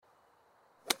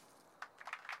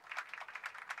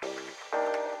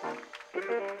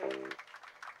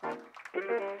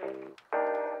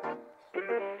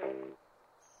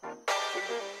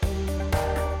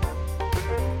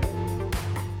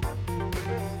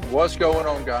What's going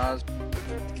on, guys?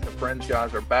 The Fringe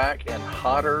guys are back and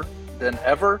hotter than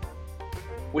ever.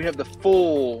 We have the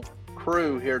full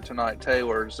crew here tonight: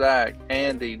 Taylor, Zach,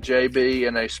 Andy, JB,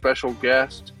 and a special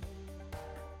guest,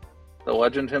 the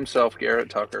legend himself, Garrett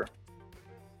Tucker.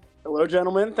 Hello,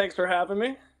 gentlemen. Thanks for having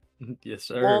me. Yes,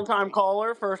 sir. Long-time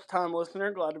caller, first-time listener.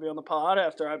 Glad to be on the pod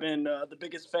after I've been the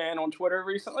biggest fan on Twitter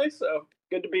recently, so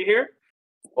good to be here.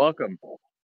 Welcome.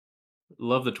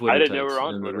 Love the Twitter I didn't know we takes were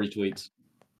on and the Twitter. retweets.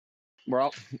 We're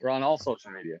on all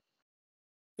social media.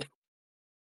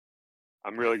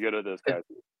 I'm really good at this, guys.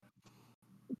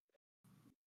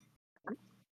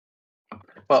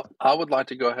 Well, I would like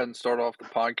to go ahead and start off the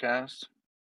podcast.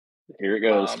 Here it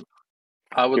goes.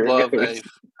 I would Here it goes.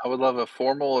 love a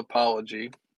formal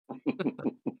apology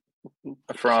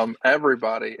from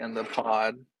everybody in the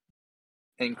pod,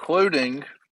 including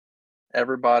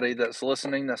everybody that's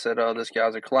listening that said, "Oh, this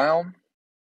guy's a clown."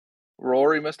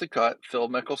 Rory missed a cut. Phil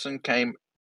Mickelson came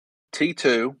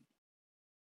T2.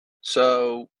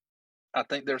 So I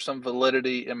think there's some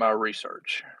validity in my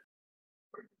research.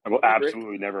 I will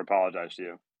absolutely never apologize to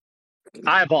you.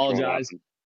 I apologize.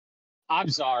 I'm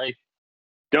sorry.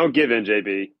 Don't give in,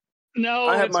 JB. No,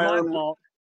 I have it's my my own- fault.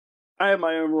 I have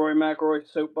my own Roy McIlroy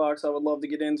soapbox I would love to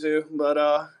get into, but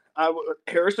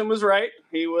Harrison was right.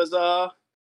 He was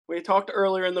we talked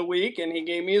earlier in the week, and he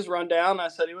gave me his rundown. I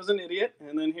said he was an idiot,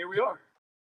 and then here we are.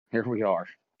 Here we are.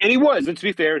 And he was. Let's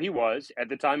be fair. He was. At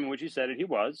the time in which he said it, he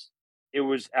was. It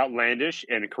was outlandish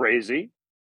and crazy.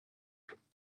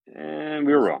 And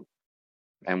we were wrong.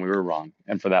 And we were wrong.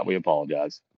 And for that, we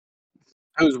apologize.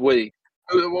 Who's we?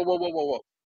 Whoa.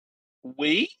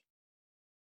 We?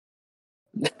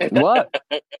 What?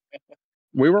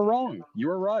 We were wrong. You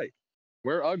were right.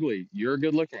 We're ugly. You're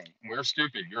good looking. We're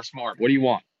stupid. You're smart. What do you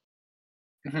want?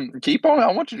 Keep on.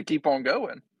 I want you to keep on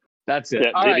going. That's it.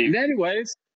 Yeah, All right. JB.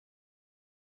 Anyways,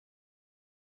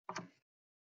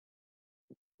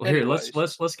 Well, here, Anyways.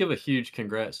 let's give a huge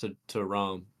congrats to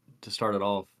Rahm to start it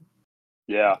off.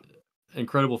 Yeah.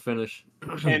 Incredible finish.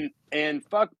 And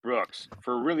fuck Brooks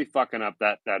for really fucking up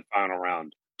that final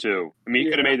round, too. I mean, he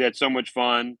could have Yeah. made that so much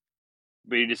fun,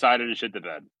 but he decided to shit the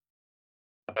bed.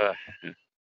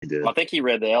 he did. Well, I think he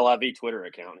read the LIV Twitter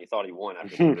account. He thought he won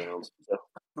after 2 rounds.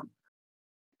 So.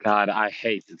 God, I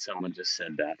hate that someone just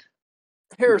said that.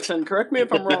 Harrison, correct me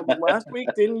if I'm wrong, but last week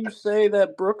didn't you say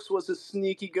that Brooks was a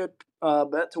sneaky good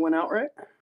bet to win outright?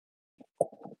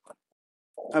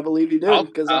 I believe you did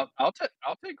because I'll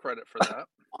take credit for that.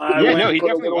 Yeah, no, he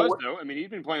definitely was, though. I mean, he's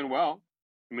been playing well.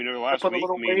 I mean, over the I last put a week,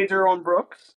 little I mean, wager on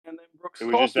Brooks, and then Brooks It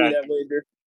was cost just me that- that wager.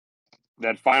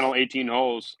 that final 18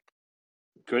 holes,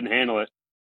 couldn't handle it.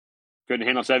 Couldn't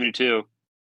handle 72.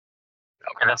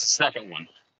 Okay, that's the second one.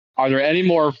 Are there any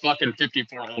more fucking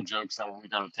 54-hole jokes that we're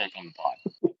going to take on the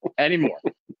pod? Any more?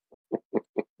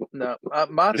 No,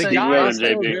 my The The thing. guy- guy will, is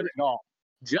still JB. good at golf.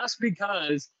 Just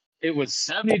because it was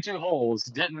 72 holes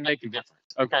didn't make a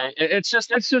difference. Okay, it's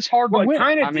just hard Well, to it win.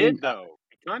 kind of I did, mean, though.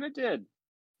 It kind of did.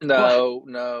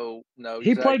 No.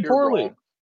 he Zach, played you're poorly. wrong.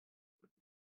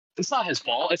 It's not his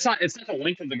fault. It's not the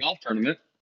length of the golf tournament.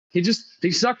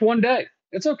 He sucked one day.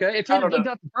 It's okay. If he I had don't lived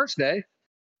know. out the first day,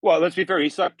 Well, let's be fair. He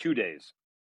sucked 2 days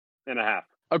and a half.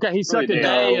 okay, he sucked Really a did.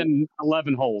 day No. and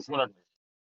 11 holes, whatever.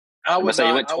 I I'm would going to say he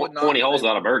not. went I would not 20 say- holes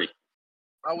without a birdie.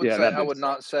 I would Yeah, say that I makes would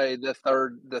not say the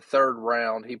third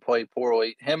round he played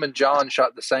poorly. Him and John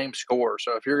shot the same score.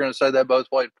 So if you're going to say they both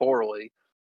played poorly,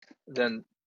 then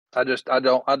I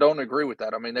don't agree with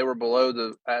that. I mean, they were below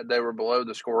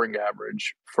the scoring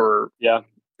average for Yeah.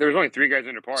 There was only 3 guys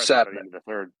under par at the Saturday. end of the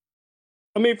third.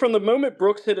 I mean, from the moment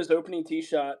Brooks hit his opening tee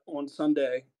shot on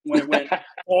Sunday, when it went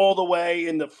all the way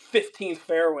in the 15th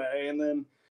fairway, and then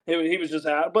he was just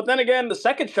out. But then again, the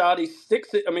second shot, he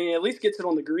sticks it. I mean, he at least gets it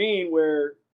on the green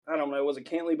where, I don't know, was it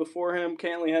Cantley before him?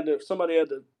 Somebody had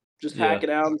to just hack Yeah.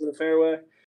 it out into the fairway.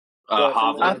 But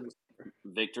from Hovland,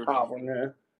 Victor. Hovland, yeah.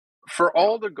 for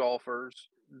all the golfers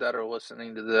that are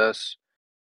listening to this.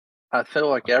 I feel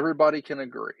like everybody can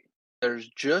agree. There's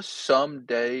just some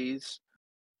days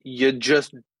you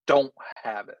just don't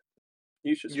have it.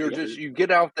 You get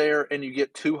out there and you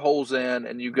get 2 holes in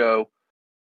and you go,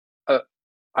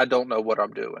 I don't know what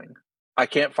I'm doing. I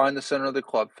can't find the center of the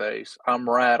club face. I'm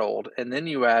rattled. And then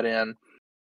you add in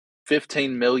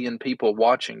 15 million people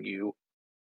watching you.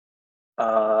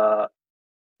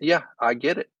 Yeah, I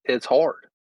get it. It's hard.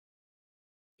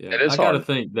 Yeah, It is I got to hard.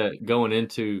 think that going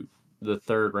into the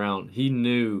third round, he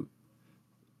knew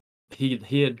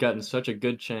he had gotten such a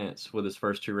good chance with his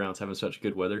first 2 rounds having such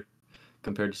good weather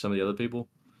compared to some of the other people.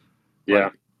 Yeah.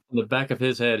 Like, in the back of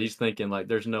his head, he's thinking like,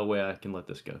 "There's no way I can let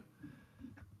this go."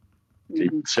 He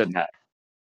shouldn't have.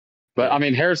 But Yeah. I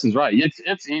mean, Harrison's right.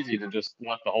 It's easy to just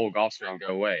let the whole Gulfstream go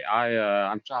away.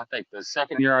 I'm trying to think. The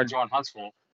second year I joined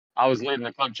Huntsville, I was leading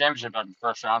the club championship after the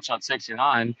first round. Shot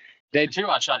 69. Day 2,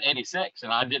 I shot 86,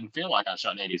 and I didn't feel like I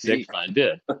shot 86, but I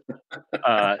did.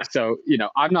 So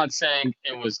I'm not saying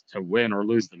it was to win or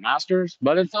lose the Masters,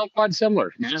 but it felt quite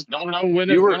similar. You just don't know when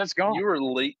it's gone.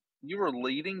 You were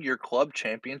leading your club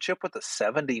championship with a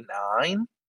 79.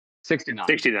 69.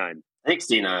 69.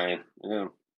 69. Yeah.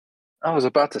 I was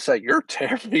about to say you're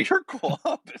terrible. Your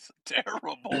club is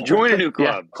terrible. Join a new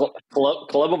club.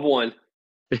 Club of one.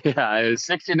 Yeah, it was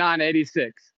 69,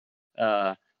 86.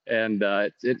 And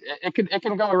it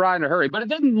can go awry in a hurry, but it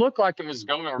didn't look like it was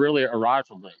going really awry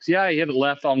for Brooks. Yeah, he hit it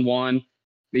left on one.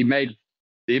 Did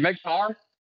he make par?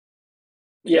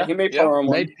 Yeah, he made par on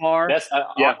one. Made par. That's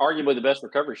arguably the best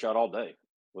recovery shot all day.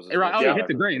 Right. Oh, he hit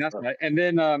the green. That's right. And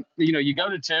then you go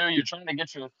to 2. You're trying to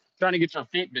get your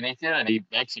feet beneath you, and he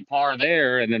makes you par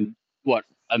there. And then what?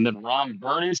 And then Rahm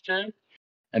birdies 2.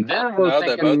 And then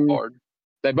they both parred.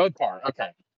 They both parred. Okay.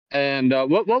 And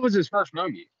what was his first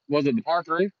bogey? Was it the par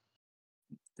 3?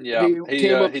 Yeah, he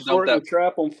came up he short dumped in the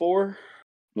trap on 4.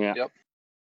 Yeah. Yep.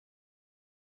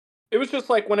 It was just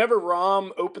like whenever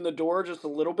Rahm opened the door just a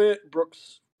little bit,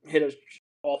 Brooks hit an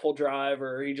awful drive,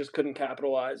 or he just couldn't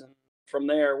capitalize. And from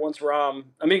there, once Rahm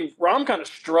kind of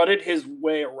strutted his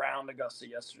way around Augusta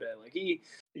yesterday. Like he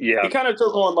kind of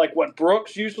took on like what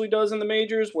Brooks usually does in the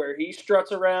majors, where he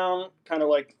struts around, kind of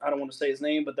like, I don't want to say his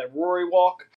name, but that Rory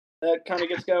walk that kind of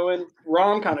gets going.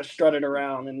 Rahm kind of strutted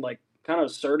around and like kind of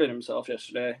asserted himself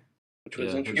yesterday, which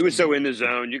was interesting. He was so in the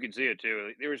zone, you could see it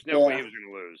too. There was no way he was going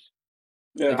to lose.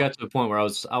 It got to the point where I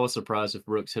was surprised if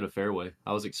Brooks hit a fairway.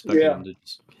 I was expecting him to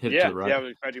just hit it to the right. Yeah, I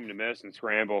was expecting him to miss and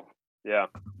scramble. Yeah.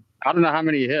 I don't know how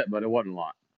many he hit, but it wasn't a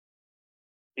lot.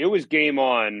 It was game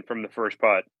on from the first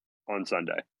putt on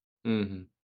Sunday. Mm-hmm.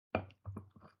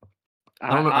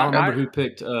 I don't remember who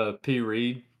picked P.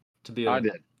 Reed to be a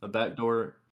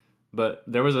backdoor, but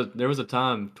there was a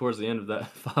time towards the end of that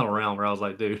final round where I was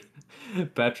like, dude,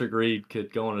 Patrick Reed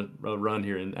could go on a run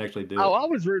here and actually do it. I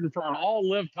was rooting for an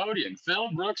all-live podium. Phil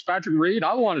Brooks, Patrick Reed.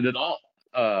 I wanted it all.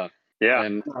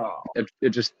 And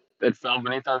it fell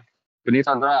beneath our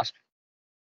grasp.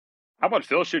 How about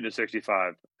Phil shooting a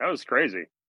 65? That was crazy.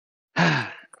 Yeah,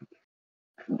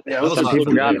 some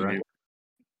people got it, right?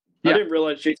 I didn't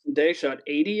realize Jason Day shot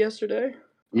 80 yesterday.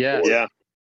 Yeah. Yeah.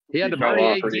 He had to birdie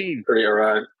 18. Pretty all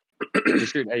right. To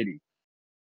shoot 80.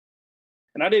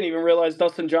 And I didn't even realize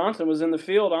Dustin Johnson was in the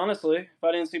field, honestly. If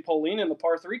I didn't see Paulina in the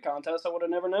par 3 contest, I would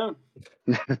have never known.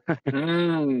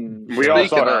 We all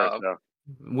saw her. So.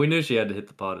 We knew she had to hit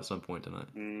the pot at some point tonight.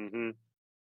 Mm-hmm.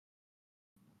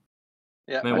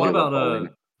 Yeah. Man, what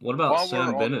about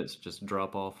Sam Bennett's just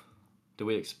drop off? Did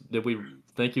we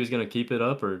think he was going to keep it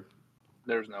up, or?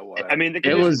 There's no way. I mean, the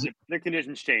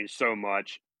conditions changed so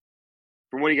much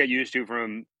from what he got used to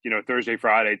from Thursday,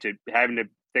 Friday to having to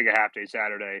take a half day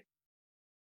Saturday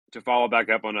to follow back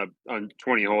up on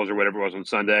 20 holes or whatever it was on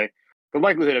Sunday. The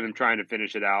likelihood of him trying to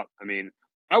finish it out. I mean,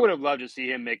 I would have loved to see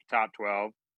him make top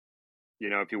 12.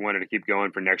 If he wanted to keep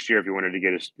going for next year, if he wanted to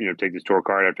get his take this tour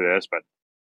card after this, but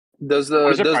does the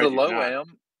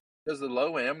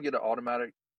low am get an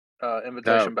automatic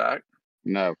invitation back?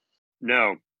 No.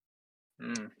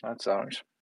 That sucks.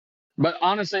 But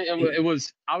honestly, it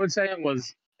was. I would say it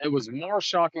was more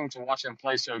shocking to watch him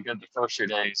play so good the first 2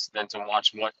 days than to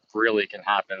watch what really can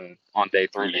happen on day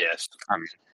 3. Yes, I mean,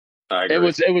 I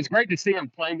agree. it was great to see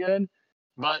him play good,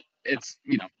 but it's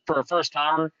for a first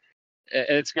timer,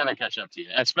 it's going to catch up to you,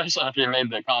 especially after you made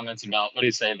the comments about what did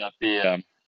he say about the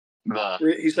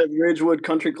he said Ridgewood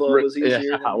Country Club was easier.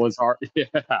 Yeah, it was hard. Yeah,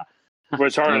 it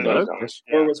was harder than Augusta.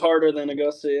 Or it was harder than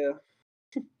Augusta. Yeah.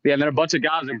 Yeah, and then a bunch of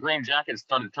guys in green jackets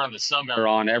started turning the sub air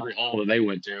on every hole that they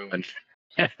went to, and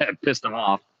pissed them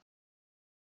off.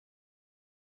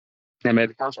 They made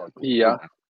the concert. Yeah,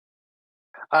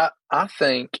 I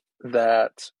think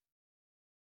that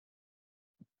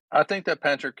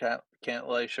Patrick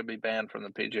Cantlay should be banned from the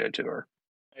PGA Tour.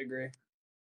 I agree.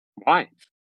 Why?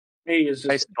 He is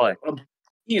just play.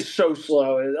 He is so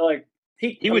slow. Like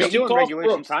he was still in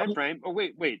regulation time frame. Oh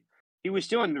wait. He was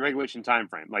still in the regulation time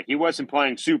frame. Like he wasn't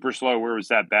playing super slow where it was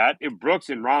that bad. If Brooks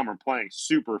and Rahm are playing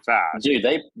super fast. Dude,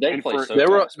 they play so they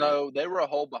fast. They were a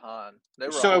hole behind. They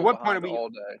were so at what point are we all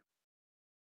day?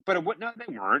 But at what no,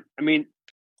 they weren't. I mean,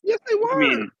 yes, they were. I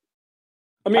mean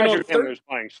Patrick Cantlay was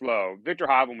playing slow. Victor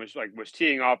Hovland was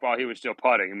teeing off while he was still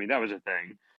putting. I mean, that was a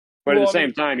thing. But at the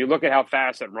same time, you look at how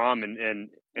fast that Rahm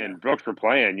and Brooks were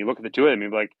playing. You look at the two of them, you're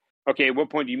like, okay, at what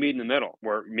point do you meet in the middle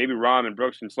where maybe Rahm and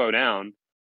Brooks can slow down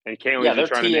and Cantlay's Yeah,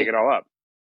 just trying to make it all up?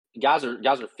 Guys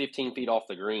are 15 feet off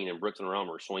the green, and Brooks and Rahm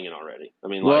are swinging already. I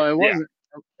mean, Well, like,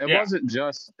 it wasn't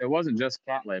just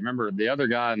Catley. Remember, the other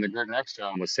guy in the group next to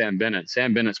him was Sam Bennett.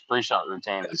 Sam Bennett's pre-shot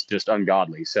routine is just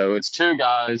ungodly. So it's two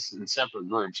guys in separate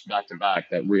groups back to back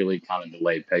that really kind of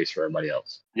delayed pace for everybody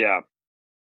else. Yeah,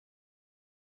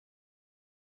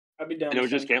 I'd be down. and it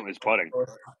was just Cantlay's putting.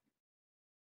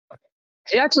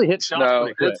 He actually hit shots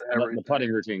pretty quick. it's But the everything.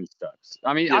 putting routine sucks.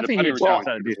 I mean, Yeah, I the think he putting hit shots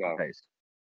routine at a was decent slow. pace.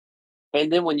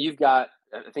 and then when you've got,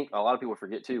 I think a lot of people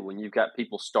forget too, when you've got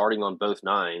people starting on both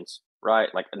nines,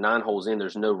 right? Like 9 holes in,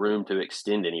 there's no room to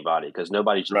extend anybody because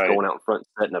nobody's just Right. going out in front and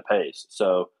setting a pace.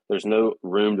 So there's no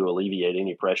room to alleviate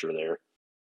any pressure there.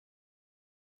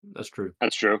 That's true.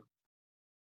 That's true.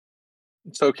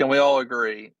 So can we all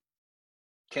agree?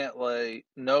 Cantlay,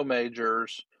 no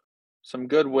majors, some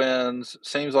good wins.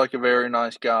 Seems like a very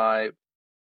nice guy,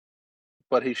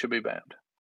 but he should be banned.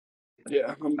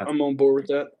 Yeah, I'm on board with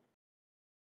that.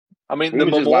 I mean,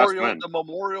 When was his last win? the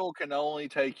memorial can only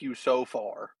take you so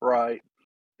far, right?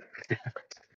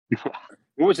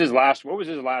 What was his last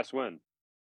win?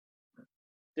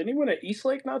 Didn't he win at East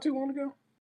Lake not too long ago?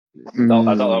 I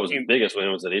thought that was his biggest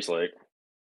win was at East Lake.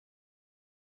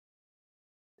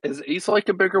 Is East Lake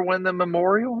a bigger win than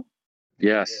Memorial?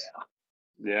 Yes.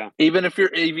 Yeah. Even if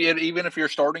you're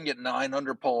starting at 9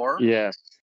 under par. Yes.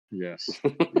 Yes.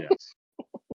 Yes.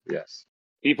 Yes.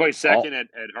 He played second at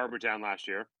Harbortown last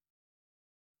year.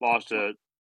 Lost to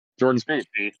Jordan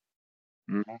Spieth.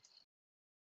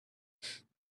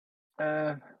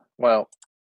 Mm-hmm. Well,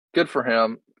 good for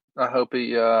him. I hope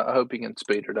he can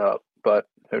speed it up, but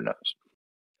who knows?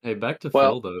 Hey, back to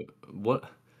Phil though. What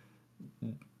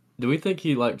do we think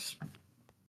he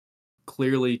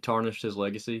clearly tarnished his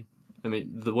legacy? I mean,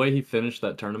 the way he finished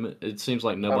that tournament, it seems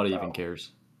like nobody even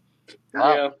cares.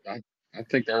 Yeah. I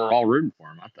think they were all rooting for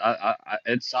him.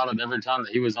 It sounded every time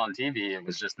that he was on TV, it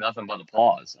was just nothing but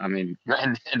applause. I mean,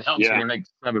 it helps when he makes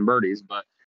 7 birdies, but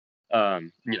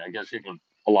it gives people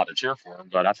a lot to cheer for him.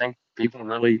 But I think people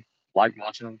really like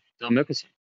watching Phil Mickelson.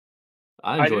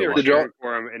 I think they were watching cheering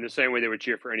for him in the same way they would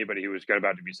cheer for anybody who was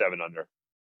about to be 7 under.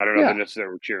 I don't know if they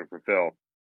necessarily were cheering for Phil,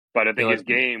 but I think his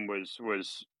game was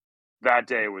that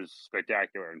day was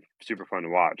spectacular and super fun to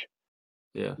watch.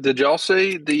 Yeah. Did y'all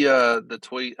see the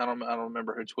tweet? I don't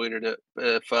remember who tweeted it.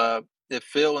 If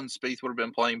Phil and Spieth would have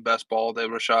been playing best ball, they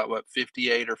would have shot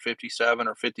 58 or 57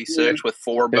 or 56 with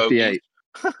 4 bogeys.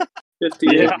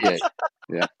 58.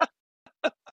 Yeah.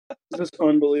 That's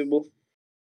unbelievable.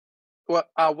 Well,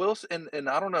 I will, and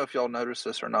I don't know if y'all noticed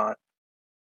this or not.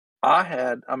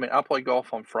 I played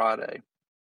golf on Friday,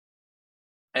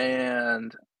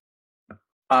 and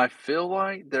I feel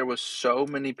like there was so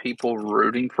many people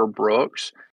rooting for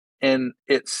Brooks, and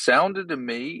it sounded to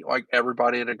me like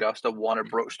everybody at Augusta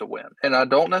wanted Brooks to win. And I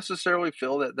don't necessarily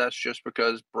feel that that's just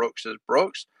because Brooks is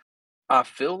Brooks. I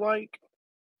feel like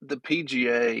the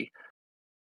PGA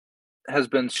has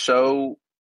been so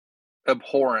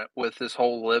abhorrent with this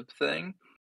whole LIV thing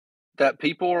that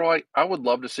people are like, I would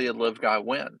love to see a LIV guy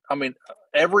win. I mean,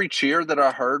 every cheer that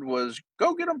I heard was,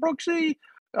 go get him, Brooksy.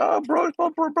 Brooks.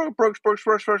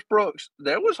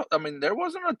 There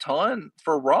wasn't a ton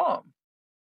for Rahm.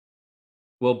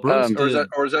 Well, Brooks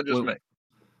or is that just me?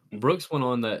 Brooks went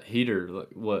on that heater,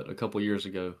 a couple years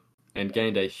ago, and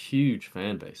gained a huge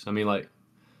fan base. I mean,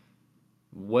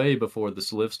 way before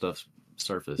this LIV stuff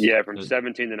surfaced. Yeah, from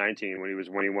 17 to 19 when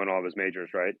he won all of his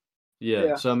majors, right?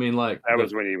 Yeah. So I mean, that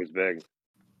was when he was big.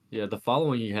 Yeah, the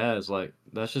following he has,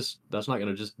 that's not going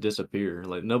to just disappear.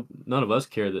 None of us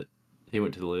care that he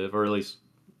went to the LIV, or at least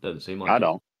doesn't seem like I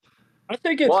don't. I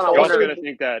think it's also going to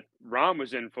think that Rahm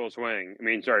was in full swing.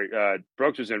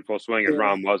 Brooks was in full swing and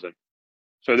Rahm wasn't.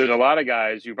 So there's a lot of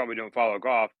guys who probably don't follow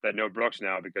golf that know Brooks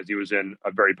now because he was in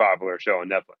a very popular show on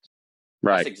Netflix.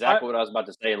 Right. That's exactly what I was about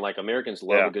to say. And Americans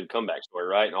love a good comeback story,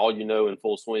 right? And all in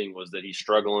full swing was that he's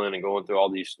struggling and going through all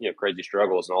these crazy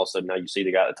struggles, and all of a sudden now you see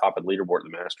the guy at the top of the leaderboard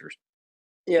in the Masters.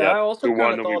 Yeah, I also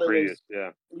kind of thought it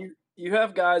was. You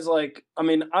have guys I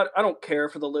don't care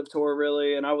for the LIV Tour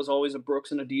really, and I was always a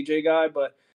Brooks and a DJ guy,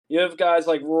 but you have guys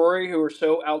like Rory who are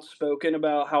so outspoken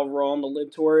about how wrong the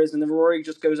LIV Tour is, and then Rory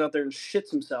just goes out there and shits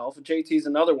himself. JT's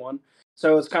another one.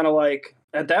 So it's kind of like,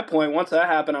 at that point, once that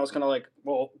happened, I was kind of like,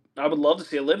 well, I would love to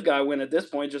see a LIV guy win at this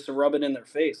point just to rub it in their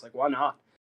face. Why not?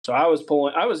 So I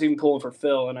was even pulling for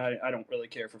Phil, and I don't really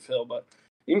care for Phil, but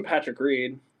even Patrick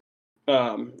Reed,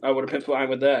 I would have been fine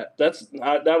with that.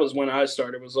 That was when I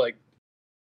started,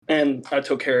 and I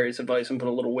took Harry's advice and put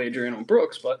a little wager in on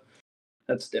Brooks, but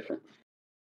that's different.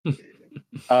 When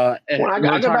I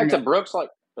go back to Brooks, go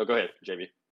ahead, JB.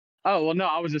 Oh well, no,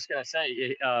 I was just gonna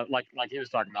say, like he was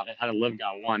talking about, how to live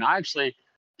guy won. I actually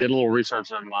did a little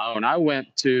research on my own. I went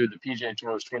to the PGA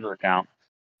Tour's Twitter account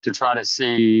to try to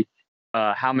see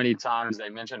how many times they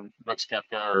mentioned Brooks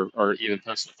Koepka or even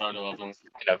posted a photo of him.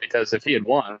 Because if he had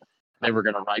won, they were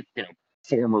gonna write,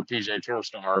 former PGA Tour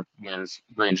star wins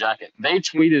green jacket. They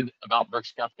tweeted about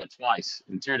Brooks Koepka twice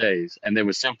in 2 days, and there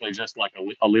was simply just like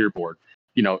a leaderboard.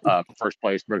 First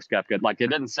place Brooks Koepka. Like, it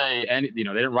didn't say any. They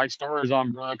didn't write stories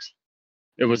on Brooks.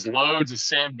 It was loads of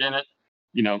Sam Bennett,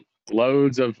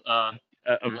 loads of John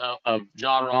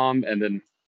Rahm, and then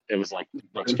it was like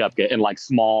Brooks Koepka in like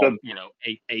small,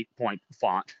 8-point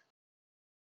font.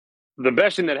 The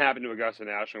best thing that happened to Augusta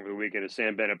National over the weekend is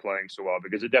Sam Bennett playing so well,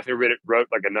 because it definitely wrote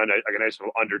like a nice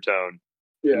little undertone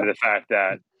into the fact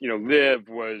that Liv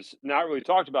was not really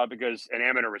talked about because an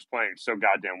amateur was playing so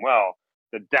goddamn well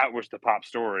that was the pop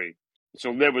story.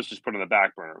 So Liv was just put on the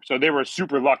back burner. So they were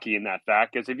super lucky in that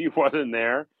fact, because if he wasn't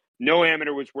there, no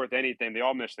amateur was worth anything. They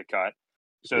all missed the cut.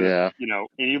 So and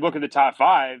you look at the top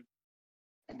 5,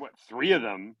 3 of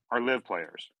them are Liv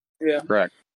players. Yeah,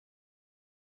 correct.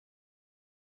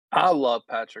 I love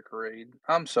Patrick Reed.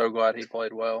 I'm so glad he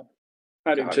played well.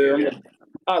 I do too.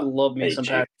 I love me some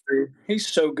Patrick Reed. He's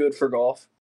so good for golf.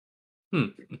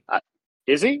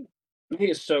 Is he? He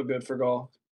is so good for golf.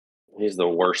 He's the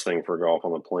worst thing for golf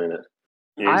on the planet.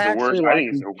 He's the worst. I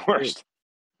think he's the worst.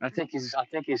 I think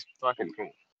he's fucking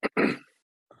cool.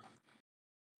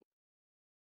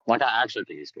 Like, I actually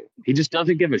think he's cool. He just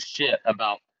doesn't give a shit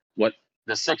about what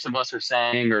the 6 of us are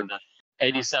saying, or the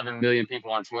 87 million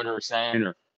people on Twitter are saying,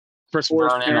 or Chris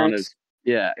Vernon on his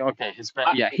he just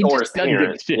doesn't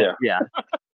give a shit. Yeah.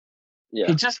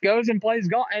 He just goes and plays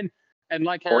golf, and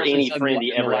like Harrison or any said friend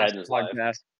he ever had in his podcast,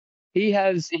 life. He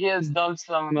has done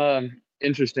some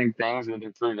interesting things with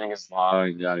improving his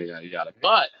life, yada yada yada.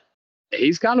 But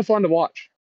he's kind of fun to watch.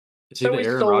 Is he the he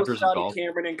Aaron stole Rodgers of Scotty golf?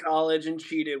 Cameron in college and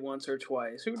cheated once or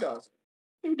twice. Who does?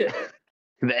 Who did it?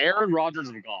 The Aaron Rodgers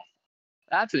of golf.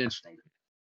 That's an interesting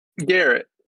thing. Garrett,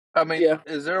 I mean,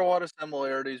 is there a lot of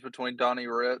similarities between Donnie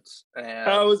Ritz and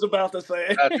I was about to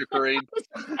say Patrick Reed?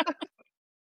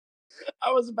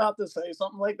 I was about to say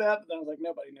something like that, but then I was like,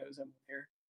 nobody knows him here.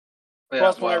 Yeah,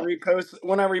 Plus,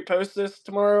 when I repost this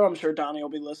tomorrow, I'm sure Donnie will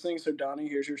be listening. So, Donnie,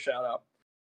 here's your shout out.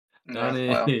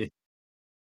 Donnie.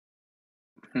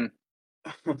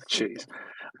 Jeez.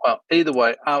 Well, either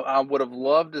way, I would have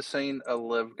loved to seen a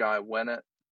Liv guy win it,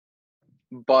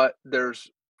 but there's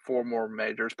 4 more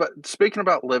majors. But speaking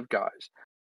about Liv guys,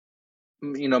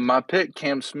 my pick,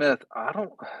 Cam Smith, I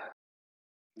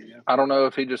don't know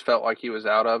if he just felt like he was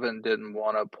out of it and didn't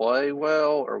want to play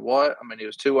well or what. I mean, he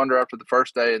was 2 under after the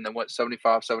first day and then went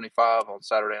 75-75 on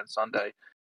Saturday and Sunday.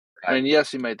 I mean,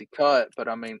 yes, he made the cut, but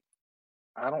I mean,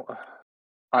 I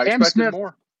expected Smith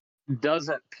more.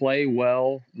 Doesn't play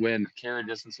well when carry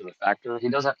distance is a factor. He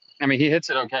doesn't. I mean, he hits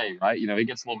it okay, right? He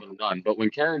gets a little bit of run, but when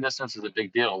carry distance is a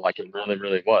big deal, like it really,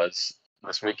 really was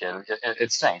this weekend,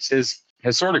 it stinks. His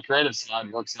sort of creative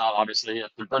side works out, obviously,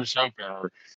 at the British Open,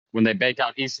 or when they bake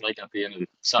out Eastlake at the end of the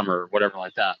summer, or whatever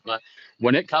like that. But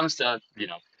when it comes to,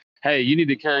 hey, you need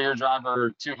to carry your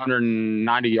driver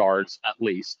 290 yards at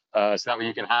least, so that way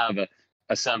you can have a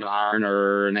 7-iron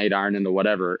or an 8-iron in the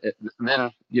whatever.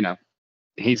 Then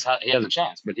he has a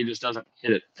chance, but he just doesn't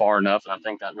hit it far enough, and I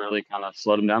think that really kind of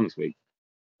slowed him down this week.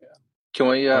 Yeah.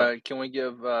 Can we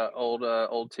give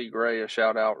old T Gray a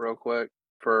shout out real quick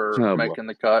for making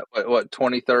the cut? What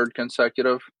 23rd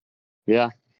consecutive? Yeah,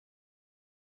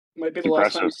 might be the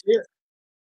last time you see it.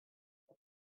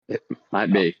 It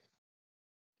might be.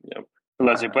 Yep.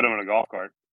 Unless they put him in a golf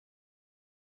cart.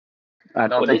 I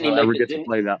don't think he'll ever get to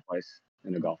play that place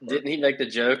in a golf cart. Didn't he make the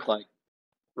joke like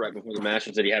right before the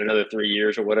Masters that he had another 3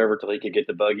 years or whatever till he could get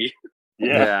the buggy?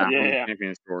 Yeah.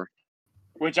 Champions Tour.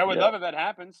 Which I would love if that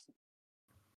happens.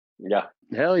 Yeah.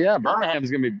 Hell yeah. Birmingham's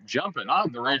going to be jumping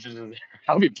on the regions.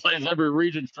 I hope he plays every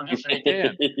region's tradition he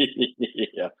can.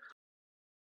 Yeah.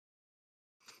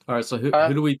 All right, so who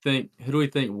do we think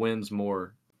wins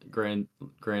more grand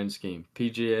scheme,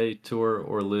 PGA Tour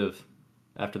or Liv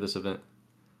after this event?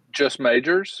 Just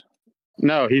majors?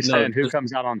 No, he's saying who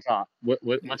comes out on top.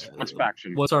 Which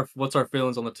faction? What's our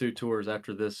feelings on the 2 tours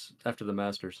after the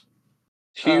Masters?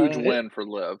 Huge win for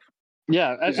Liv.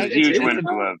 Yeah, it's a huge win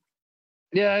for Liv.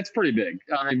 Yeah, it's pretty big.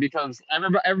 I mean, because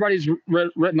everybody's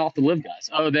written off the Liv guys.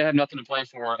 Oh, they have nothing to play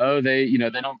for. Oh, they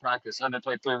don't practice. Oh, they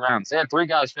played 3 rounds. They had 3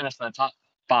 guys finish in the top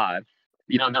 5.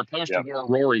 Their post-war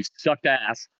Rory sucked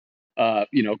ass.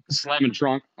 Slamming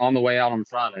trunk on the way out on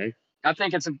Friday. I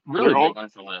think it's a really big one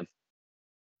for Liv.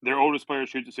 Their oldest player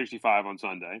shoots at 65 on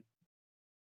Sunday.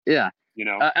 Yeah, You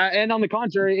know, and on the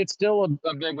contrary, it's still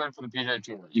a big win for the PGA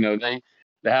Tour. You know, they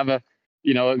have a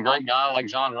a great guy like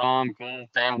John Rahm, cool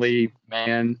family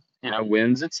man. You know,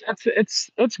 wins. It's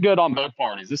good on both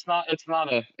parties. It's not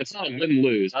a win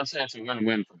lose. I'd say it's a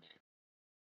win for me.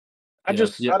 I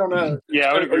don't know. Yeah,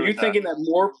 I would agree Are you with that. thinking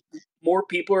that more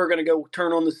people are going to go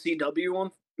turn on the CW on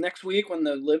next week when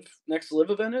the next live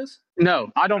event is?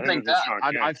 No, I don't I think think it's that. a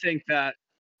strong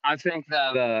I think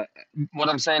that what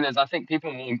I'm saying is I think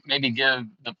people will maybe give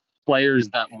the players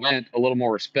that went a little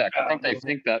more respect. I think they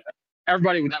think that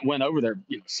everybody that went over there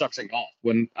sucks at golf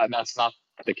when that's not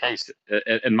the case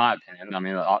in my opinion. I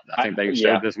mean, I think they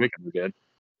showed this weekend was good.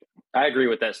 I agree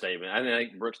with that statement. I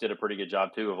think Brooks did a pretty good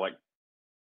job too of like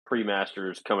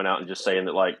pre-Masters coming out and just saying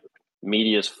that like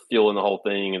media's fueling the whole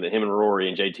thing and that him and Rory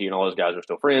and JT and all those guys are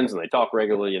still friends and they talk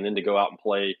regularly, and then to go out and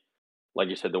play like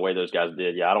you said the way those guys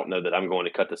did. Yeah, I don't know that I'm going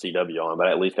to cut the CW on, but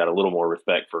I at least got a little more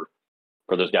respect for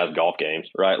those guys' golf games,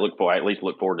 right? I at least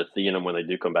look forward to seeing them when they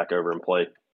do come back over and play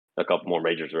a couple more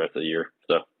majors the rest of the year.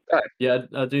 So yeah,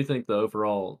 I do think the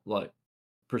overall like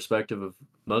perspective of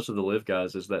most of the live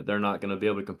guys is that they're not going to be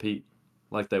able to compete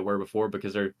like they were before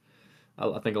because I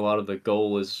think a lot of the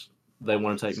goal is they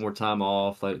want to take more time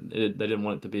off. Like they didn't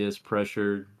want it to be as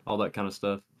pressured, all that kind of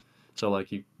stuff. So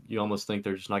like you almost think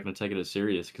they're just not going to take it as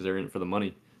serious because they're in it for the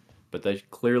money. But they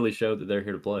clearly showed that they're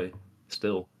here to play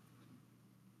still.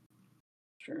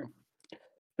 Sure.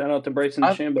 Shout out to Bryson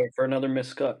DeChambeau for another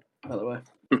missed cut, by the way.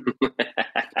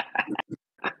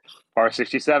 Par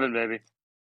 67, baby.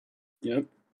 Yep.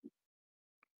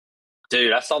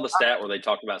 Dude, I saw the stat where they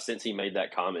talked about since he made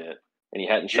that comment, and he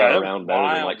hadn't shot around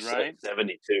better than like right?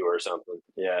 72 or something.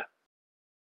 Yeah.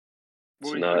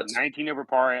 What was it, 19 over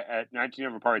par at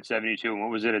 72, and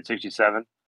what was it at 67?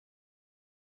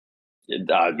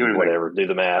 Whatever, do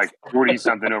the math. Like 40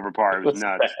 something over par. It was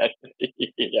nuts.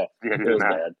 Yeah, it was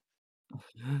bad.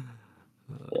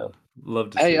 Yeah. Love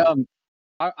to see. Hey,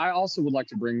 I also would like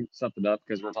to bring something up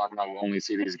because we're talking about we only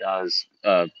see these guys,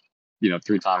 3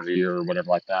 times a year or whatever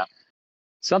like that.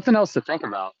 Something else to think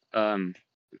about.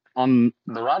 On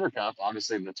the Ryder Cup,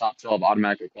 obviously the top 12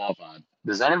 automatically qualified.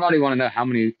 Does anybody want to know how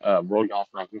many World Golf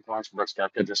Ranking points Brooks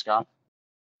Koepka just got?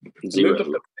 0. Moved up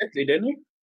to 50, didn't he?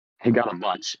 He got a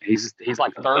bunch. He's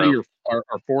like 30 or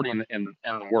 40 in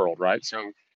the world, right?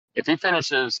 So if he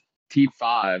finishes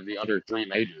T5, the other 3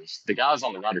 majors, the guy's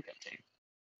on the Ryder Cup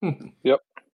team. Yep.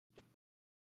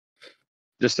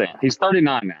 Just saying, he's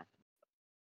 39 now.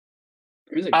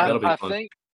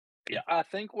 I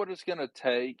think what it's going to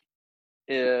take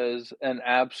is an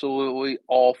absolutely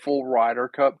awful Ryder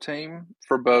Cup team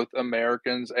for both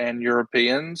Americans and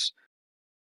Europeans,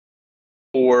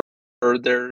 or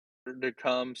there to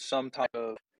come some type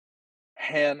of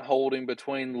hand holding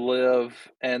between LIV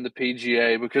and the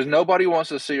PGA, because nobody wants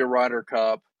to see a Ryder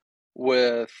Cup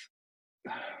with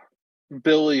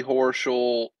Billy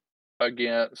Horschel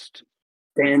against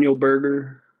Daniel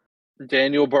Berger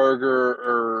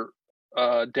or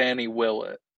Danny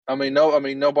Willett.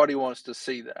 Nobody wants to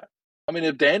see that. I mean,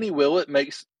 if Danny Willett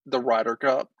makes the Ryder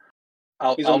Cup,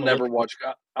 I'll never watch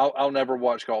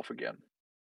golf again.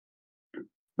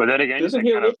 But then again, isn't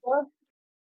he a good guy?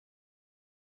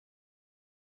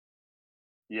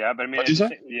 Yeah, but I mean,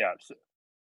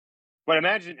 But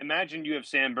imagine you have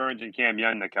Sam Burns and Cam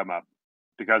Young that come up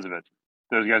because of it.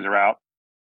 Those guys are out.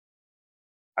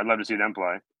 I'd love to see them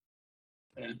play.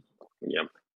 Yeah.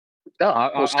 No,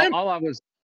 all I was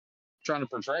trying to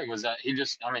portray was that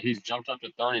he's jumped up to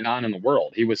 39 in the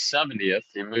world. He was 70th.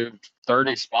 He moved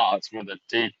 30 spots with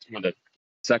a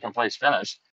second place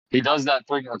finish. He does that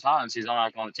 3 more times. He's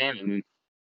on the team, and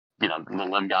the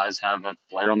LIV guys have a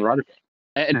player on the Ryder Cup.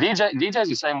 And DJ's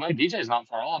the same way. DJ's not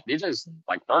far off. DJ's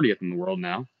like 30th in the world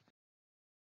now.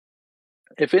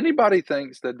 If anybody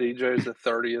thinks that DJ is the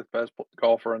 30th best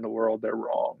golfer in the world, they're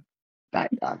wrong. I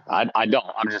don't.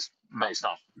 I'm just based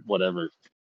off whatever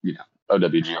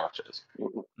OWGR says.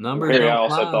 I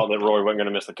also thought that Roy wasn't going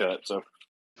to miss the cut. So,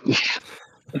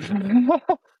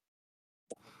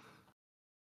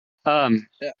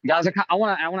 guys, I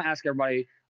want to ask everybody.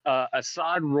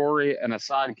 Aside Rory and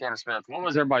aside Cam Smith, what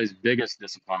was everybody's biggest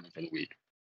disappointment for the week?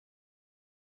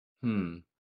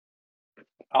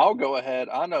 I'll go ahead.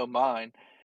 I know mine.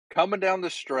 Coming down the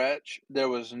stretch, there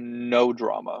was no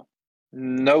drama.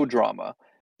 No drama.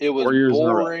 It was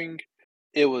boring.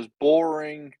 It was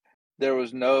boring. There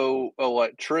was no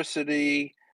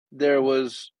electricity. There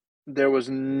was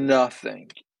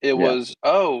nothing. It was,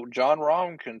 John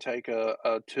Rahm can take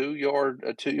a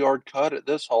 2-yard cut at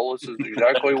this hole. This is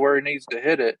exactly where he needs to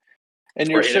hit it. And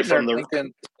you're sitting there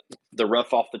thinking the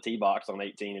rough off the tee box on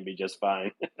 18 and be just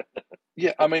fine.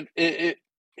 Yeah, I mean,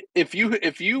 if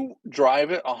you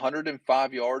drive it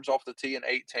 105 yards off the tee in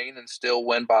 18 and still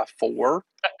win by 4,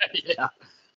 Yeah.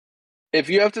 if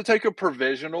you have to take a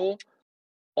provisional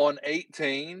on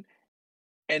 18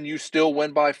 and you still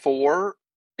win by 4,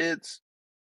 it's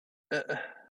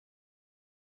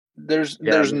there's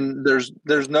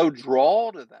no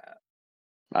draw to that.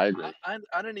 I agree.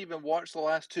 I didn't even watch the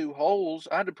last 2 holes.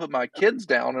 I had to put my kids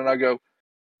down, and I go,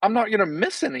 I'm not going to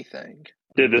miss anything.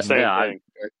 Did the same Yeah, thing.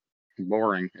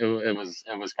 Boring. It was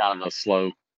kind of a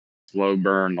slow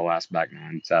burn the last back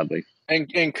nine, sadly.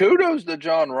 And kudos to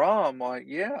John Rahm.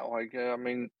 I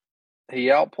mean,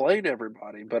 he outplayed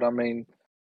everybody, but I mean,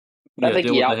 I think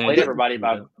deal he with the outplayed handicap. everybody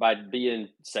Yeah. by being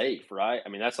safe, right? I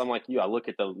mean, I'm like you. I look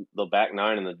at the back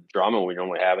nine and the drama we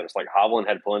normally have, and it's like Hovland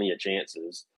had plenty of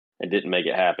chances and didn't make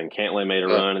it happen. Cantlay made a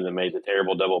run and then made the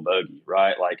terrible double bogey,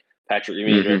 right? Like Patrick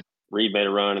Reed made a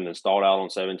run and then stalled out on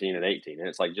 17 and 18, and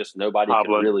it's like just nobody Hovland.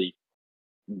 can really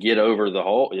get over the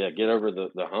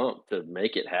hump to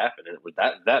make it happen. And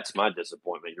that's my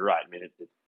disappointment. You're right. I mean, it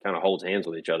kind of holds hands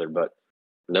with each other, but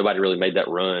nobody really made that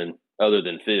run other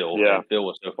than Phil. Yeah. And Phil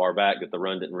was so far back that the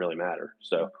run didn't really matter.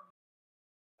 So,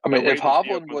 I mean, if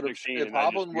Hovland would have,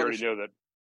 know that.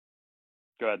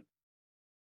 Go ahead.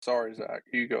 Sorry, Zach,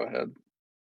 you go ahead.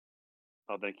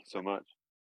 Oh, thank you so much.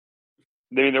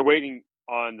 I mean, they're waiting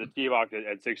on the tee box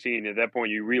at 16. At that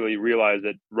point, you really realize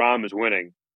that Rahm is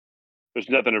winning. There's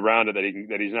nothing around it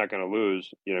that he's not going to lose.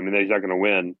 You know, I mean, that he's not going to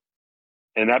win.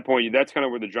 And at that point, that's kind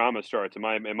of where the drama starts in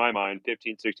my mind.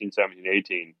 15, 16, 17,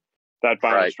 18. That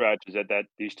final stretch is that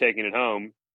he's taking it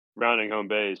home, rounding home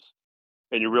base,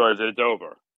 and you realize that it's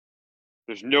over.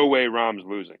 There's no way Rahm's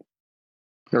losing.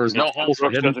 There was no holes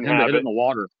for him to hit in the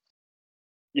water.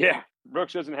 Yeah,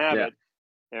 Brooks doesn't have it,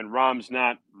 and Rahm's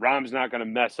not going to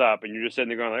mess up. And you're just sitting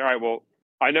there going like, all right, well,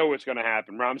 I know what's going to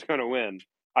happen. Rahm's going to win.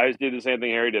 I just did the same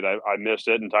thing Harry did. I missed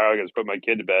it entirely. I just put my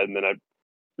kid to bed, and then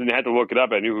I had to look it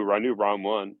up. I knew Rahm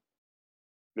won.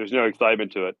 There's no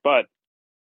excitement to it, but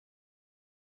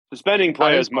suspending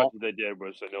play as much as they did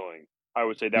was annoying. I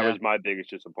would say that was my biggest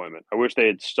disappointment. I wish they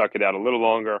had stuck it out a little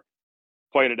longer,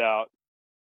 played it out,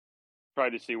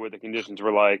 tried to see what the conditions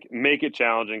were like, make it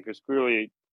challenging, because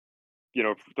clearly, you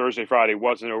know, Thursday, Friday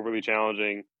wasn't overly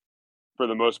challenging for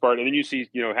the most part. And then you see,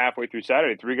 you know, halfway through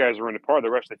Saturday, 3 guys are in the par, the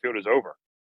rest of the field is over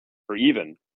or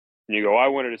even. And you go, I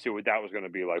wanted to see what that was going to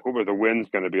be like. What were the winds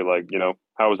going to be like? You know,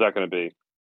 how was that going to be?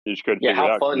 You just couldn't figure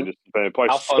it out. You just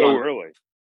played so early.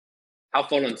 How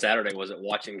fun on Saturday was it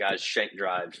watching guys shank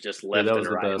drives just left that and was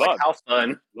right? the Like, how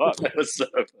fun. That was so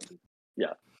fun.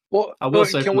 Yeah. Well, I will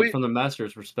say from the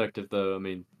Masters perspective, though, I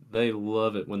mean, they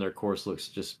love it when their course looks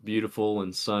just beautiful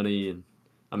and sunny, and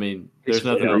I mean, there's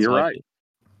nothing else like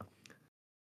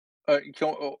it.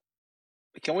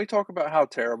 Can we talk about how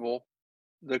terrible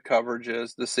the coverage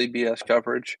is, the CBS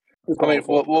coverage? I mean,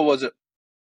 what was it?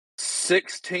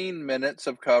 16 minutes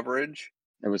of coverage.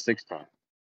 It was 16.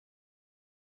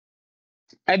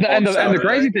 And the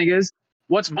crazy thing is,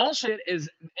 what's bullshit is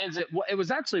it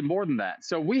was actually more than that.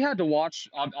 So we had to watch,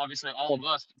 obviously all of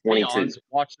us peons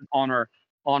watched it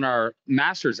on our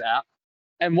Masters app.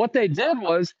 And what they did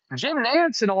was Jim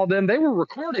Nantz and all them, they were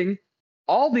recording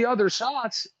all the other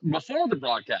shots before the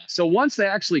broadcast. So once they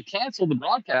actually canceled the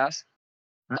broadcast,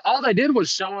 all they did was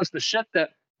show us the shit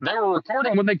that they were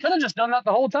recording when they could have just done that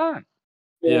the whole time.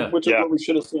 Which is what we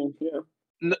should have seen. Yeah.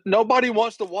 Nobody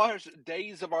wants to watch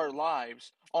Days of Our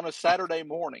Lives on a Saturday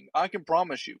morning. I can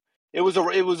promise you, it was a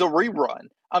rerun.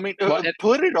 I mean,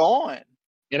 put it on.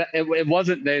 It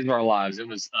wasn't Days of Our Lives. It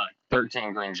was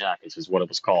 13 Green Jackets is what it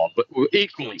was called, but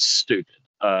equally stupid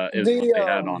is what they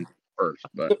had on first.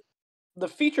 But the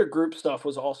feature group stuff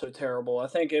was also terrible. I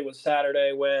think it was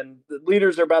Saturday when the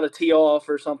leaders are about to tee off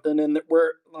or something, and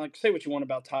we're like, say what you want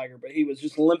about Tiger, but he was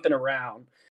just limping around.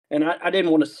 And I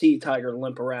didn't want to see Tiger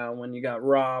limp around when you got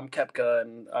Rahm, Koepka,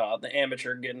 and the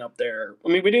amateur getting up there. I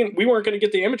mean, we weren't going to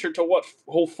get the amateur till what,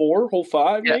 hole 4, hole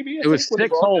 5, maybe? It was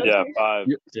 6 holes. Yeah, 5.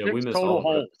 Yeah, we missed total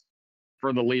holes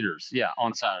for the leaders. Yeah,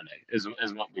 on Saturday is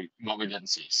what we didn't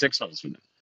see. 6 holes for them.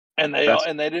 And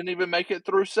they didn't even make it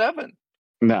through 7.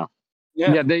 No.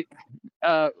 Yeah, they.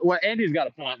 Well, Andy's got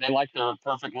a point. They like the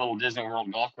perfect little Disney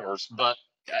World golf course, but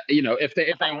you know, if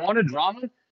they wanted drama,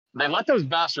 they let those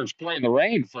bastards play in the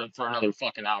rain for another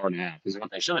fucking hour and a half. Is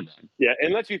what they should have done. Yeah,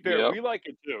 and let's be fair, we like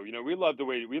it too. You know, we love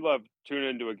tuning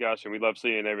into Augusta, and we love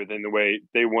seeing everything the way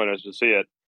they want us to see it.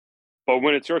 But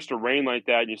when it starts to rain like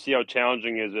that, and you see how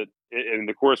challenging and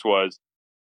the course was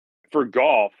for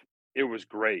golf, it was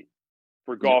great.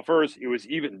 For golfers, it was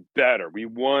even better. We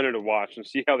wanted to watch and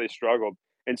see how they struggled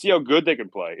and see how good they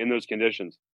could play in those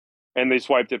conditions. And they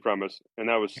swiped it from us, and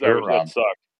that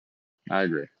sucked. I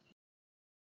agree.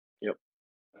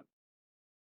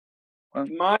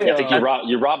 My I think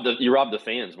you robbed the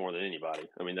fans more than anybody.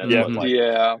 I mean, that's what, like,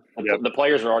 Yeah. the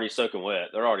players are already soaking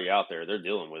wet. They're already out there. They're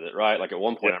dealing with it, right? Like at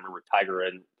one point, I remember Tiger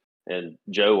and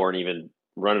Joe weren't even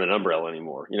running an umbrella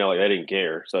anymore. You know, like they didn't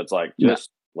care. So it's like, just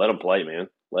let them play, man.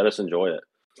 Let us enjoy it.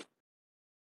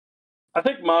 I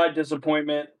think my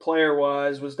disappointment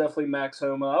player-wise was definitely Max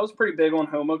Homa. I was pretty big on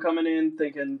Homa coming in,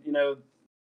 thinking,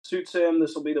 suits him.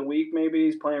 This will be the week. Maybe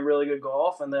he's playing really good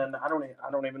golf, and then I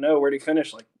don't even know where he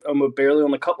finished. Like almost barely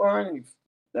on the cut line.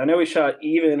 I know he shot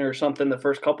even or something the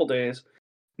first couple days.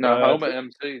 No, Homa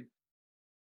MC.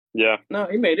 Yeah. No,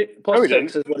 he made it. Plus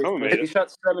 6 is what he finished. He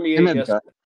shot 78 yesterday.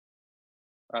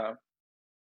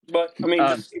 But I mean,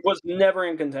 he was never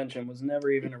in contention. Was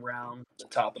never even around the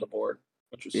top of the board.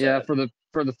 Which was sad. For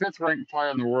the 5th ranked player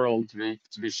in the world to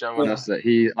be showing us that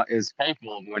he is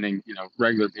capable of winning,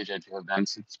 regular PGA Tour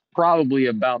events, it's probably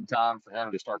about time for him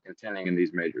to start contending in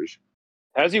these majors.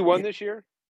 Has he won this year?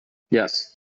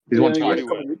 Yes, he's won twice.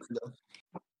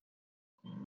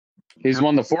 He's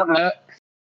won the Fortinet,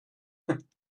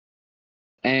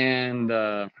 and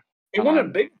he won a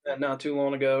big event not too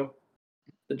long ago.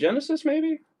 The Genesis,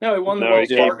 maybe? No, he won the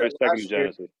Wells Fargo second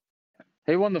Genesis.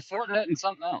 He won the Fortinet and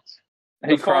something else.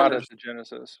 He cried at the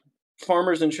Genesis.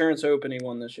 Farmers Insurance Open he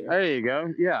won this year. There you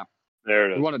go. Yeah. There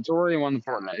it is. He won a Tour, he won the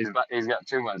Fortinet. He's got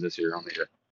 2 wins this year on the year.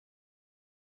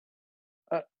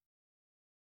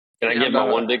 Can I get my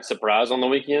one big surprise on the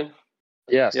weekend?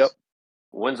 Yes. Yep.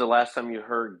 When's the last time you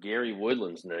heard Gary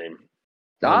Woodland's name?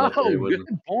 Oh, good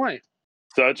point.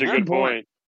 Such a good point.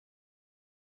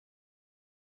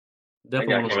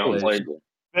 Definitely.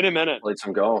 Been a minute. Played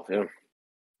some golf, yeah.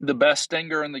 The best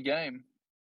stinger in the game.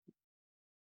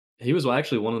 He was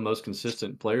actually one of the most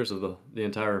consistent players of the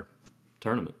entire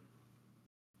tournament.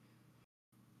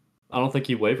 I don't think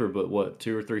he wavered, but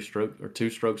 2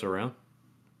 strokes around.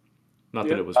 Not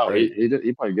that it was great.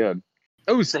 He played good.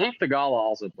 Oh, Sahith Theegala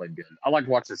also played good. I like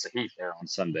watching Sahith there on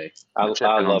Sunday. I love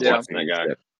watching that guy.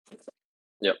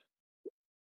 Yep.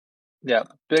 Yeah,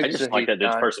 I just like that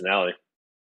dude's personality.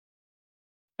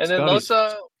 And then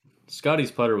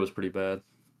Scotty's putter was pretty bad.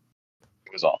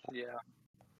 It was awful. Yeah.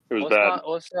 It was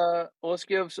bad. Let's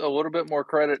give a little bit more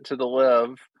credit to the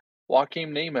Liv.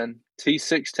 Joaquin Niemann,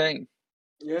 T16.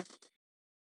 Yeah.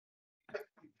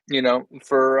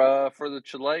 For the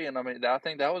Chilean, I mean, I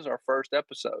think that was our first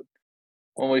episode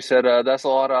when we said that's a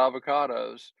lot of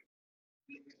avocados.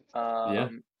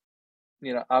 I'm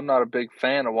not a big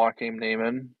fan of Joaquin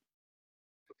Niemann,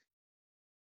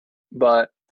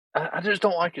 but I just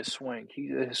don't like his swing.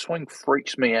 His swing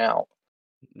freaks me out.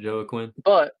 Joe Quinn.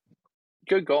 But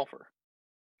good golfer.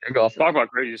 Good golfer. Talk about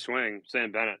crazy swing,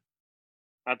 Sam Bennett.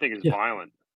 I think it's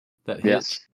violent. That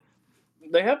hits.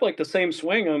 They have like the same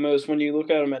swing almost when you look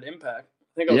at them at impact.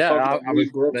 I think I was talking to Lee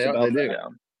Brooks about that. Yeah.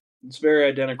 It's very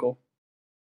identical.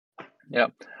 Yeah.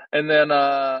 And then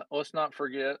let's not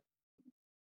forget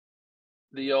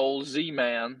the old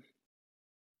Z-Man,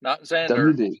 not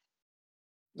Xander. WD.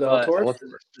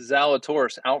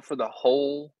 Zalatoris out for the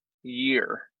whole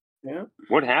year. Yeah.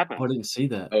 What happened? I didn't see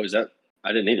that. Oh, is that?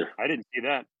 I didn't either. I didn't see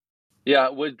that. Yeah,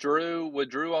 withdrew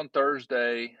on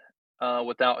Thursday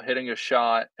without hitting a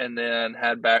shot, and then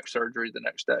had back surgery the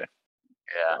next day.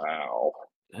 Yeah. Wow.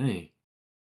 Dang.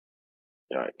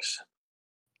 Yikes.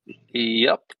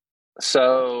 Yep.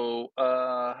 So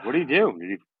what did he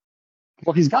do?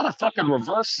 Well, he's got a fucking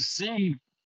reverse C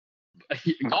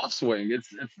golf swing. It's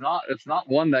not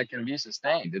one that can be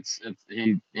sustained. It's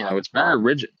very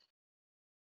rigid.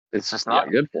 It's just not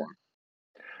good for him.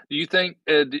 Do you think,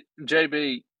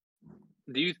 JB?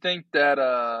 Do you think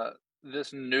that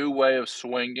this new way of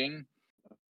swinging,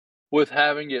 with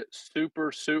having it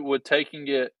with taking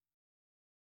it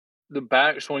the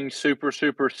backswing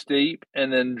super steep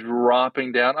and then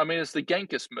dropping down? I mean, it's the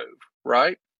Genghis move,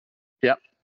 right? Yep.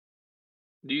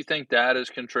 Do you think that is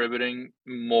contributing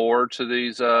more to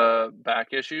these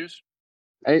back issues?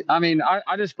 I mean,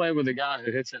 I just played with a guy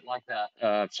who hits it like that.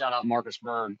 Shout out Marcus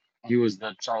Bird. He was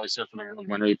the Charlie Sifferman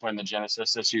winner. He played in the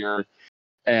Genesis this year,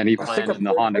 and he played in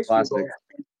the Honda Classic.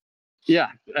 Yeah,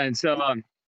 and so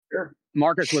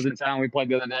Marcus was in town. We played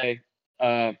the other day.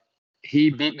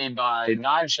 He beat me by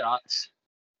 9 shots,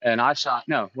 and he shot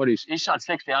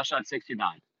 60. I shot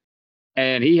 69.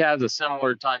 And he has a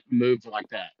similar type move like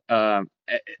that.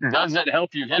 Does it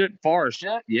help you hit it far as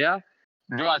shit? Yeah.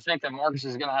 Do I think that Marcus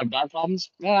is going to have back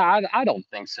problems? Yeah, I don't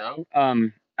think so.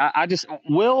 I just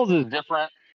Will's is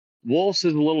different. Wolf's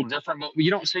is a little different, but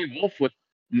you don't see Wolf with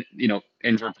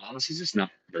injury problems. He's just not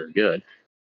very good.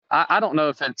 I don't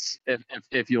know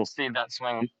if you'll see that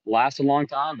swing last a long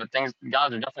time, but guys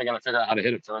are definitely going to figure out how to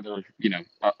hit it further,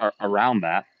 around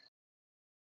that.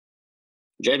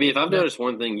 JB, if I've noticed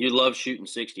one thing, you love shooting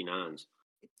 69s.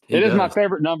 It is my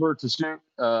favorite number to shoot.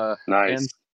 Nice. And,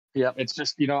 yeah, it's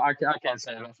just, I can't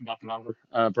say enough about the number,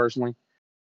 personally.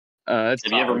 Have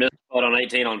you ever missed a putt on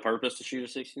 18 on purpose to shoot a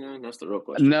 69? That's the real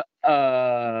question. No,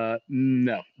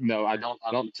 no, I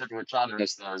don't typically try to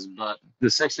miss those, but the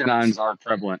 69s are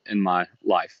prevalent in my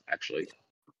life, actually.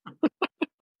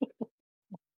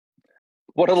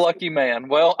 What a lucky man.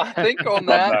 Well, I think on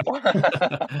that,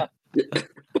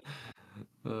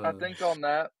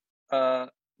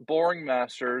 Boring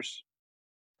Masters,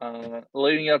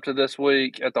 leading up to this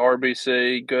week at the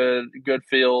RBC, good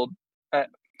field.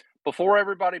 Before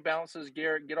everybody bounces,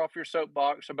 Garrett, get off your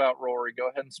soapbox about Rory. Go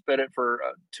ahead and spit it for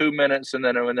 2 minutes, and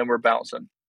then we're bouncing.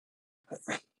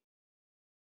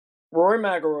 Rory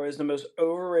McIlroy is the most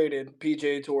overrated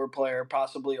PGA Tour player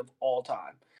possibly of all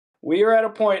time. We are at a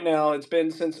point now, it's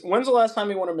been since, when's the last time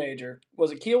he won a major?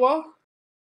 Was it Kiowa?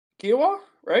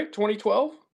 Right?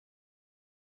 2012?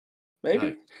 Maybe.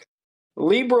 Right.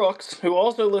 Lee Brooks, who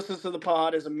also listens to the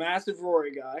pod, is a massive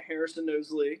Rory guy. Harrison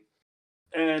knows Lee.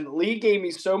 And Lee gave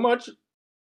me so much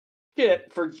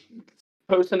shit for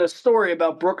posting a story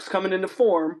about Brooks coming into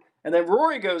form, and then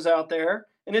Rory goes out there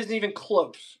and isn't even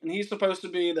close. And he's supposed to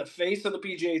be the face of the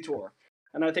PGA Tour.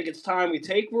 And I think it's time we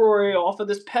take Rory off of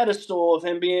this pedestal of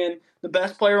him being the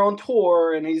best player on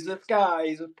tour, and he's this guy,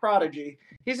 he's a prodigy.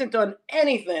 He hasn't done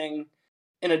anything.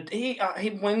 He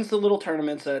wins the little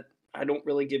tournaments that I don't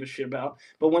really give a shit about.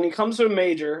 But when he comes to a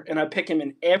major, and I pick him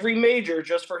in every major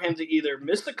just for him to either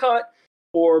miss the cut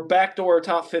or backdoor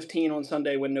top 15 on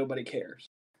Sunday when nobody cares.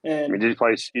 And He did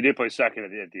play second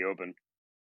at the Open.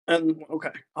 And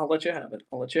okay, I'll let you have it.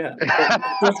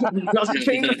 It doesn't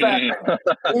change the fact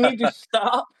that we need to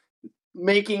stop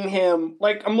making him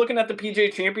like I'm looking at the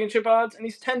PGA Championship odds, and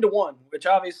he's 10-1, which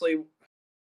obviously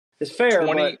is fair.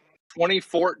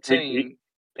 2014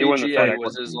 he won the PGA FedEx.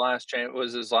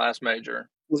 was his last major.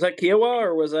 Was that Kiowa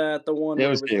or was that the one? It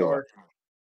was Kiowa.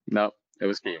 No, it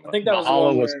was Kiowa. I think that was the Mahalo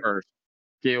one was where- first.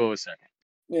 Kiowa was second.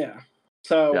 Yeah.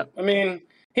 So Yeah. I mean,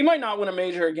 he might not win a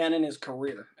major again in his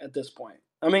career at this point.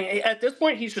 I mean, at this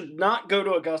point, he should not go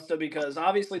to Augusta because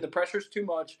obviously the pressure's too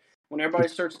much when everybody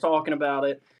starts talking about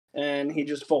it, and he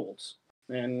just folds.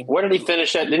 And Where did he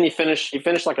finish at? Didn't he finish? He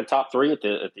finished like a top 3 at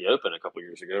the Open a couple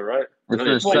years ago, right? He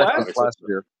finished second last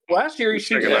year. Last year he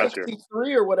shoots Second last year.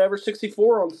 63 or whatever,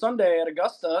 64 on Sunday at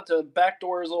Augusta to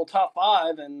backdoor his little top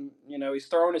 5, and he's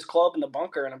throwing his club in the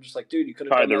bunker, and I'm just like, dude, you could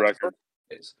have Tied done the that. record.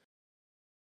 It's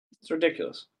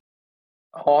ridiculous.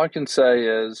 All I can say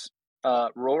is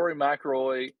Rory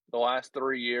McIlroy, the last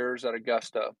 3 years at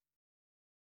Augusta,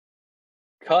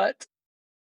 cut,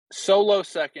 solo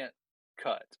second,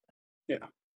 cut.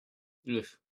 Ugh.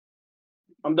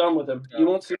 I'm done with him. You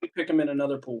won't see me pick him in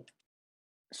another pool.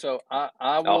 So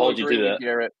I will hold you agree to with that.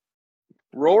 Garrett.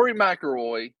 Rory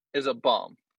McIlroy is a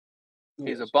bum.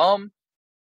 He's a bum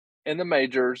in the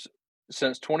majors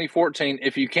since 2014.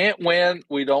 If you can't win,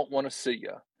 we don't want to see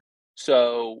you.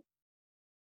 So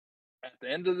at the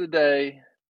end of the day,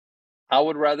 I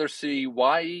would rather see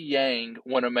Y.E. Yang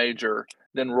win a major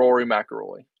than Rory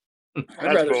McIlroy. I'd That's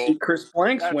rather cool. see Chris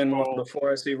Blanks That's win one cool.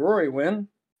 before I see Rory win.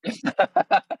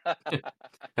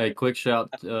 Hey, quick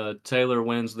shout. Taylor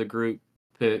wins the group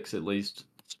picks at least.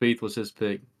 Spieth was his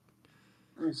pick.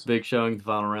 Nice. Big showing the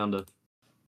final round of.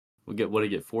 What did he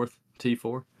get? Fourth?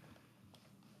 T4?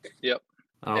 Yep.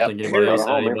 I don't think anybody else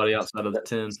had anybody outside of the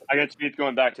 10. I got Spieth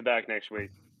going back-to-back next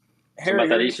week. Harry, about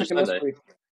that who are you Easter picking this Sunday? week?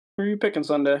 Who are you picking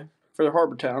Sunday for the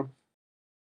Harbor Town?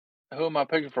 Who am I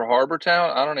picking for Harbor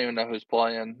Town? I don't even know who's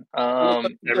playing. It's a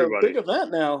everybody. big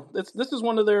event now. This is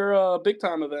one of their big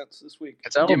time events this week.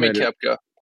 It's Give me elevated. Koepka.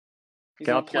 He's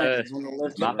not Koepka playing. He's on the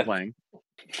list. Not playing.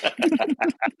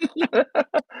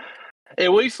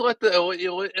 At least let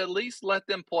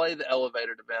them play the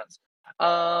elevated events.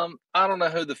 I don't know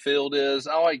who the field is.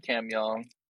 I like Cam Young.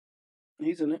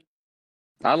 He's in it.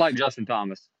 I like Justin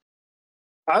Thomas.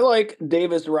 I like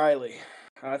Davis Riley.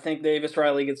 I think Davis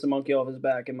Riley gets the monkey off his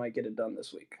back and might get it done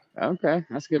this week. Okay,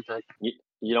 that's a good pick.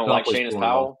 You don't like Copley's Seamus scoring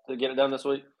Powell to get it done this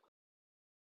week?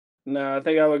 No, I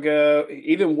think I would go.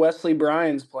 Even Wesley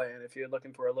Bryan's playing if you're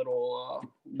looking for a little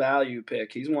value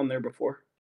pick. He's won there before.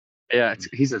 Yeah,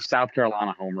 he's a South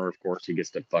Carolina homer. Of course, he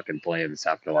gets to fucking play in the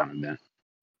South Carolina event.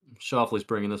 Shoffley's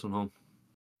bringing this one home.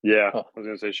 Yeah, I was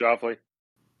going to say Shoffley.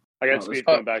 I got Spieth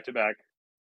going back-to-back.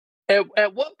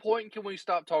 At what point can we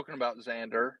stop talking about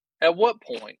Xander? At what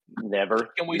point? Never.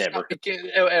 Can we Never.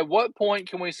 at what point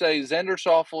can we say Xander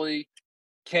Schauffele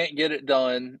can't get it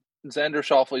done? Xander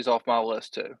Schauffele's off my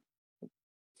list too. I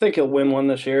think he'll win one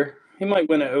this year. He might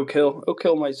win at Oak Hill. Oak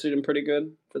Hill might suit him pretty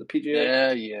good for the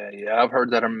PGA. Yeah. I've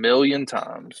heard that a million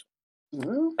times.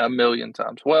 a million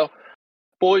times. Well,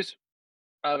 boys,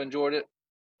 I've enjoyed it.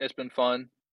 It's been fun.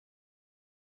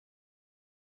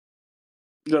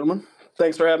 Gentlemen,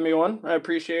 thanks for having me on. I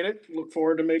appreciate it. Look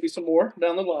forward to maybe some more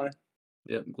down the line.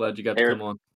 Yep, glad you got to come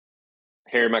on.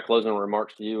 Harry, my closing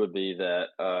remarks to you would be that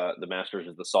the Masters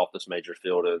is the softest major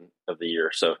field of the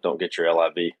year, so don't get your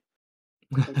LIV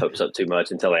hopes up too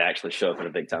much until they actually show up in a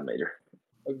big-time major.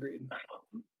 Agreed.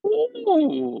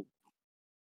 Ooh.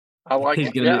 I like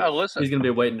it. Yeah, listen. He's going to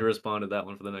be waiting to respond to that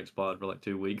one for the next pod for like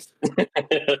 2 weeks.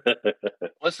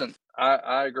 Listen,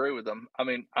 I agree with them. I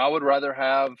mean, I would rather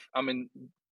have – I mean,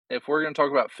 if we're going to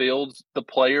talk about fields, the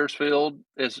Players field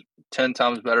is 10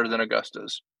 times better than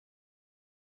Augusta's.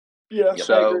 Yeah,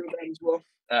 so, I agree with that as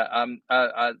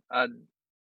well.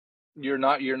 You're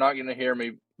not going to hear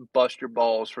me bust your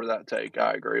balls for that take.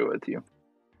 I agree with you.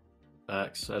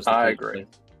 Facts. I agree.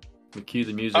 We cue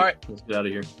the music. All right. Let's get out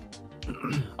of here.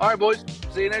 All right, boys.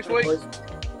 See you next week.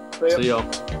 See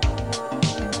y'all.